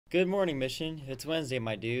Good morning, Mission. It's Wednesday,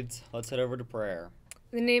 my dudes. Let's head over to prayer.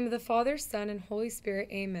 In the name of the Father, Son, and Holy Spirit,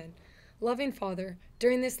 amen. Loving Father,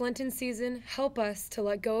 during this Lenten season, help us to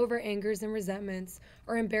let go of our angers and resentments,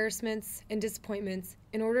 our embarrassments and disappointments,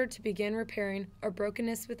 in order to begin repairing our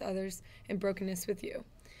brokenness with others and brokenness with you.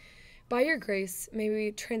 By your grace, may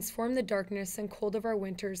we transform the darkness and cold of our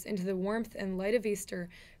winters into the warmth and light of Easter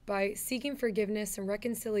by seeking forgiveness and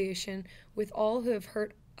reconciliation with all who have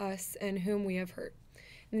hurt us and whom we have hurt.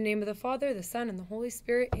 In the name of the Father, the Son, and the Holy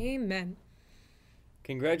Spirit, amen.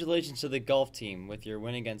 Congratulations to the golf team with your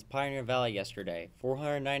win against Pioneer Valley yesterday,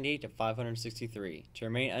 498 to 563, to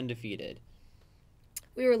remain undefeated.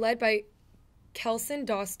 We were led by Kelson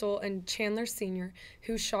Dostal and Chandler Sr.,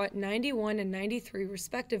 who shot 91 and 93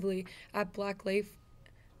 respectively at Black Lake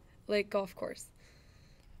Golf Course.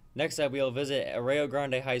 Next up, we will visit Arroyo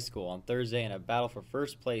Grande High School on Thursday in a battle for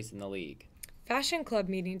first place in the league. Fashion Club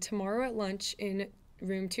meeting tomorrow at lunch in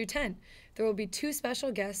Room 210. There will be 2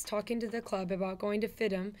 special guests talking to the club about going to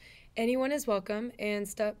FIDM. Anyone is welcome, and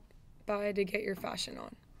stop by to get your fashion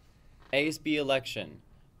on. ASB election.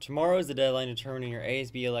 Tomorrow is the deadline to turn in your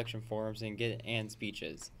ASB election forms and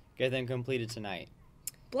speeches. Get them completed tonight.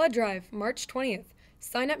 Blood drive, March 20th.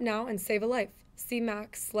 Sign up now and save a life. See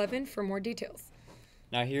Max Levin for more details.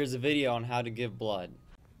 Now here's a video on how to give blood.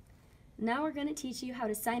 Now we're going to teach you how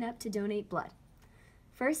to sign up to donate blood.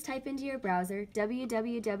 First, type into your browser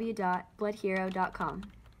www.bloodhero.com.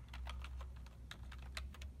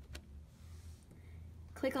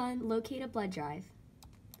 Click on Locate a Blood Drive.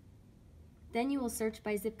 Then you will search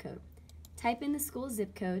by zip code. Type in the school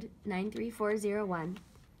zip code 93401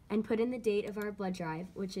 and put in the date of our blood drive,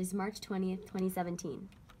 which is March 20th, 2017,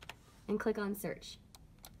 and click on Search.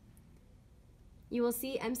 You will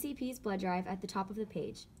see MCP's blood drive at the top of the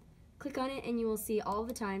page. Click on it and you will see all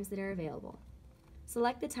the times that are available.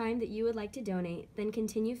 Select the time that you would like to donate, then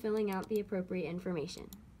continue filling out the appropriate information.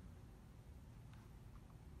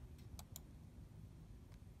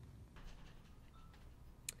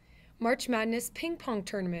 March Madness Ping Pong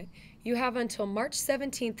Tournament. You have until March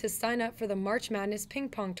 17th to sign up for the March Madness Ping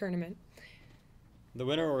Pong Tournament. The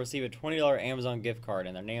winner will receive a $20 Amazon gift card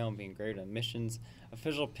and their name will be engraved on Mission's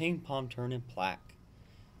official ping pong tournament plaque.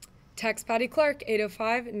 Text Patty Clark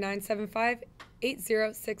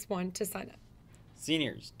 805-975-8061 to sign up.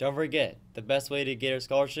 Seniors, don't forget, the best way to get a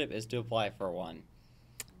scholarship is to apply for one.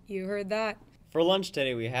 You heard that. For lunch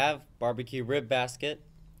today we have barbecue rib basket,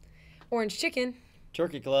 Orange chicken,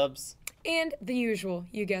 turkey clubs, and the usual,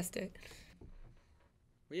 you guessed it.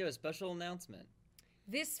 We have a special announcement.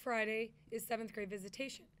 This Friday is 7th grade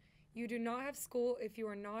visitation. You do not have school if you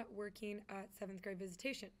are not working at 7th grade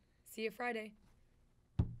visitation. See you Friday.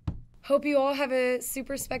 Hope you all have a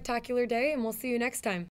super spectacular day, and we'll see you next time.